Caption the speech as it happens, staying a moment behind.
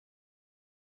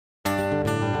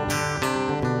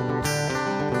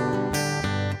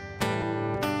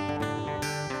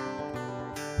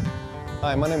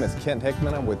Hi, my name is Kent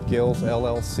Hickman. I'm with Gills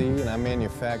LLC and I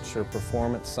manufacture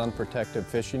performance sun protective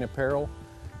fishing apparel.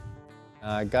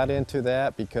 I got into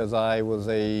that because I was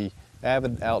an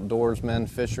avid outdoorsman,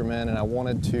 fisherman, and I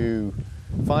wanted to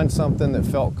find something that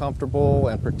felt comfortable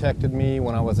and protected me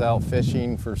when I was out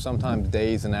fishing for sometimes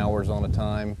days and hours on a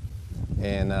time.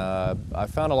 And I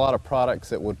found a lot of products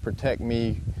that would protect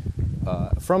me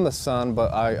from the sun,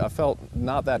 but I felt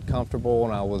not that comfortable,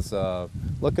 and I was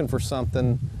looking for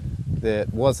something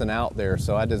that wasn't out there.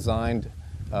 So I designed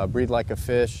Breathe Like a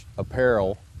Fish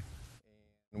apparel.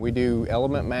 We do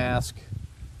element mask.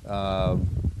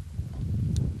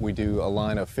 We do a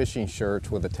line of fishing shirts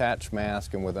with attached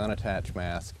mask and with unattached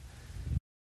mask.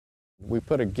 We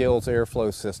put a Gills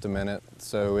airflow system in it,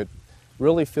 so it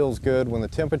really feels good when the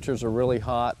temperatures are really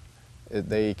hot.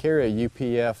 They carry a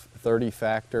UPF 30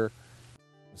 factor.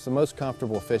 It's the most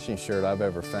comfortable fishing shirt I've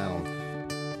ever found.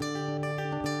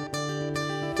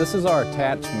 This is our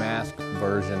attached mask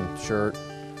version shirt.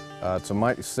 It's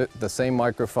the same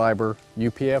microfiber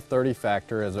UPF 30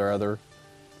 factor as our other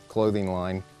clothing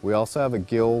line. We also have a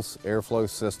Gills airflow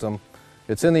system.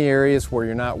 It's in the areas where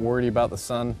you're not worried about the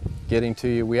sun getting to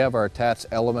you. We have our attached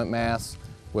element mask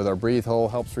with our breathe hole,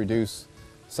 helps reduce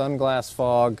sunglass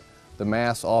fog. The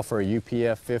masks offer a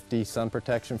UPF 50 sun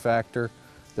protection factor.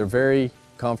 They're very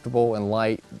comfortable and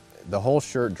light. The whole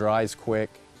shirt dries quick.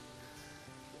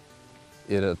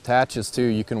 It attaches to,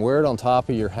 you can wear it on top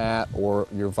of your hat or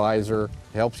your visor.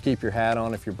 It helps keep your hat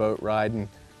on if you're boat riding.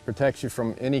 Protects you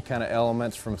from any kind of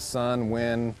elements, from sun,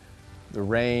 wind, the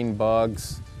rain,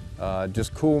 bugs,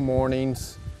 just cool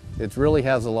mornings. It really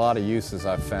has a lot of uses,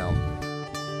 I've found.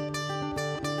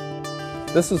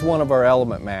 This is one of our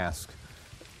element masks.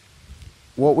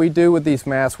 What we do with these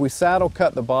masks, we saddle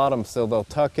cut the bottom so they'll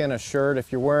tuck in a shirt.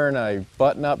 If you're wearing a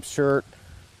button-up shirt,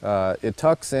 it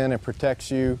tucks in and protects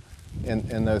you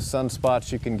in those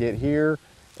sunspots you can get here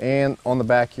and on the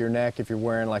back of your neck if you're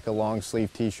wearing like a long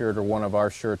sleeve t-shirt or one of our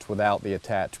shirts without the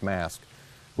attached mask.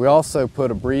 We also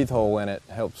put a breathe hole in it,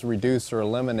 helps reduce or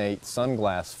eliminate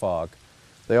sunglass fog.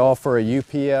 They offer a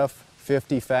UPF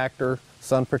 50 factor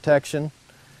sun protection.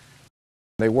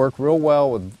 They work real well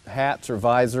with hats or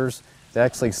visors. They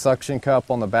actually suction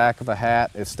cup on the back of a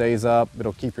hat. It stays up.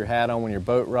 It'll keep your hat on when you're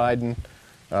boat riding.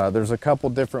 There's a couple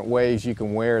different ways you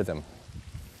can wear them.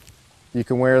 You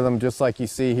can wear them just like you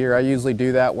see here. I usually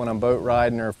do that when I'm boat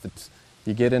riding, or if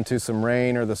you get into some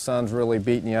rain or the sun's really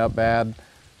beating you up bad.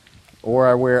 Or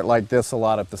I wear it like this a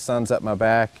lot if the sun's at my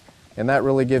back. And that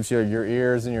really gives you your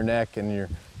ears and your neck and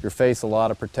your face a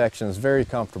lot of protection. It's very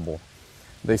comfortable.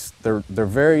 They're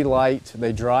very light.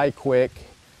 They dry quick.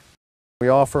 We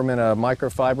offer them in a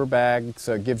microfiber bag,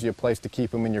 so it gives you a place to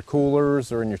keep them in your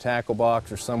coolers or in your tackle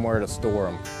box or somewhere to store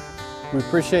them. We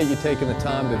appreciate you taking the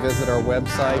time to visit our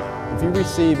website. If you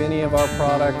receive any of our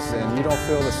products and you don't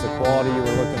feel it's the quality you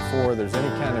were looking for, there's any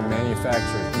kind of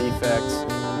manufacturer defects,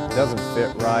 doesn't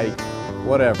fit right,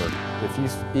 whatever. If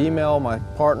you email my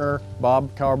partner,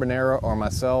 Bob Carbonera, or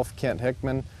myself, Kent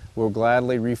Hickman, we'll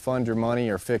gladly refund your money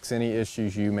or fix any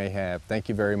issues you may have. Thank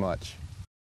you very much.